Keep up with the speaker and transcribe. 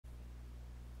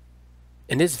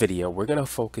In this video, we're going to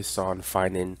focus on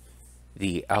finding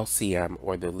the LCM,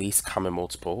 or the least common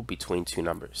multiple, between two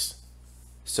numbers.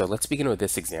 So let's begin with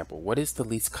this example. What is the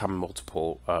least common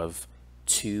multiple of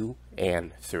 2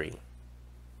 and 3?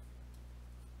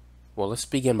 Well, let's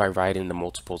begin by writing the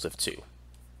multiples of 2.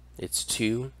 It's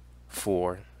 2,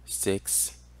 4,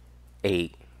 6,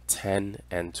 8, 10,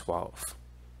 and 12.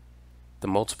 The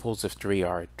multiples of 3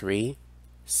 are 3,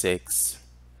 6,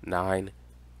 9,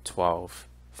 12,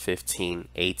 15,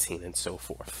 18, and so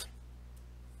forth.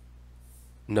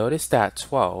 Notice that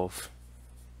 12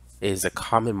 is a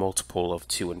common multiple of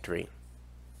 2 and 3.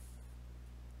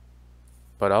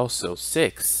 But also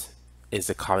 6 is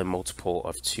a common multiple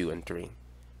of 2 and 3.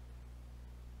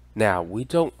 Now, we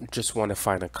don't just want to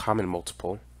find a common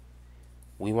multiple.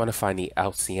 We want to find the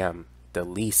LCM, the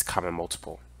least common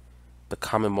multiple. The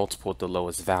common multiple with the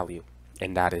lowest value,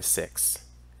 and that is 6.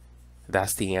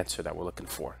 That's the answer that we're looking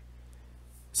for.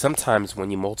 Sometimes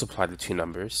when you multiply the two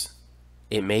numbers,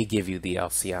 it may give you the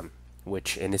LCM,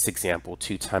 which in this example,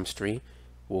 2 times 3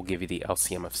 will give you the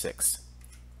LCM of 6.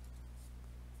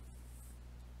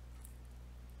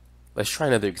 Let's try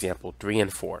another example, 3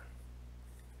 and 4.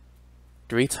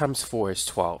 3 times 4 is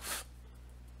 12.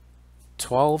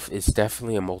 12 is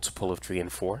definitely a multiple of 3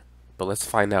 and 4, but let's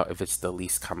find out if it's the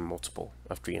least common multiple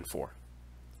of 3 and 4.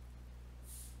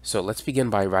 So let's begin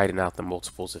by writing out the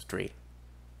multiples of 3.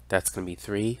 That's going to be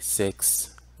 3,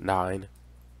 6, 9,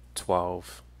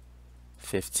 12,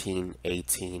 15,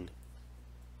 18,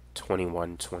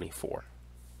 21, 24.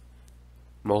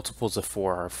 Multiples of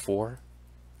 4 are 4,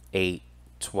 8,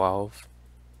 12,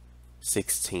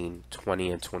 16,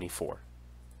 20, and 24.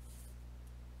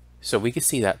 So we can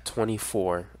see that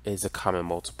 24 is a common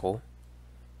multiple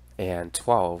and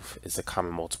 12 is a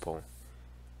common multiple,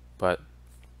 but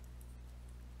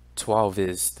 12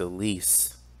 is the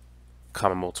least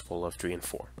common multiple of 3 and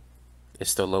 4.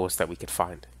 It's the lowest that we could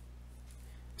find.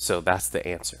 So that's the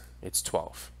answer. It's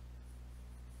 12.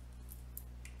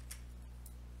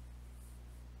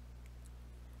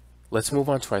 Let's move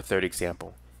on to our third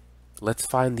example. Let's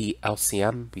find the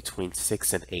LCM between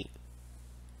 6 and 8.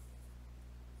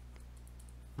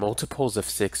 Multiples of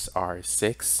 6 are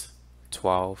 6,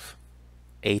 12,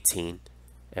 18,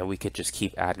 and we could just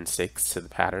keep adding 6 to the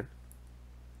pattern.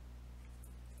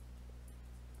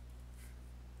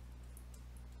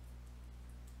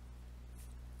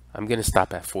 I'm going to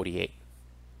stop at 48.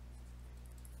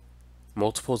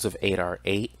 Multiples of 8 are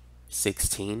 8,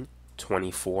 16,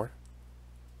 24,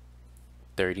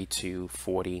 32,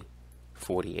 40,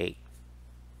 48.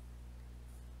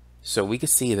 So we can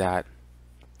see that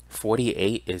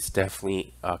 48 is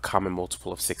definitely a common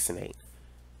multiple of 6 and 8.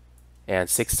 And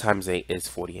 6 times 8 is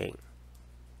 48.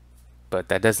 But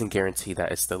that doesn't guarantee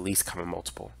that it's the least common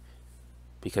multiple,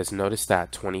 because notice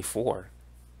that 24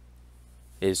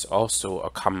 is also a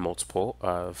common multiple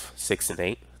of 6 and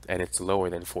 8, and it's lower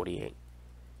than 48.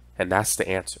 And that's the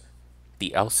answer.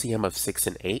 The LCM of 6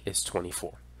 and 8 is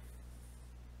 24.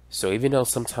 So even though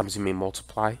sometimes you may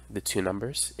multiply the two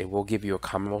numbers, it will give you a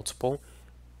common multiple,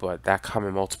 but that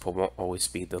common multiple won't always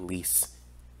be the least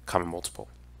common multiple.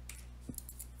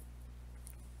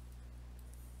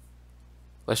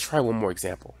 Let's try one more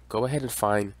example. Go ahead and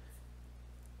find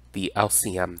the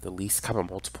LCM, the least common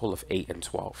multiple of 8 and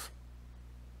 12.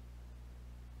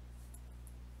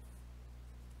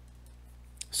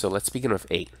 So let's begin with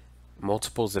 8.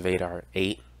 Multiples of 8 are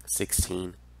 8,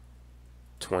 16,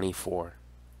 24,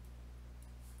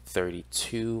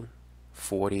 32,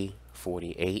 40,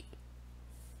 48.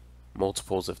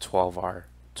 Multiples of 12 are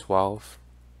 12,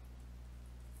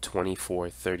 24,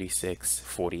 36,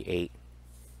 48.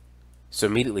 So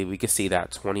immediately we can see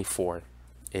that 24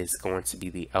 is going to be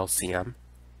the LCM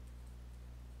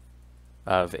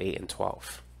of 8 and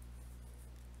 12.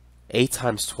 8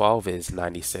 times 12 is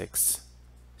 96.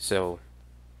 So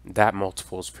that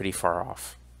multiple is pretty far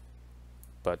off.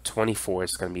 But 24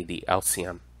 is going to be the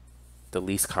LCM, the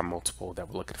least common multiple that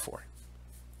we're looking for.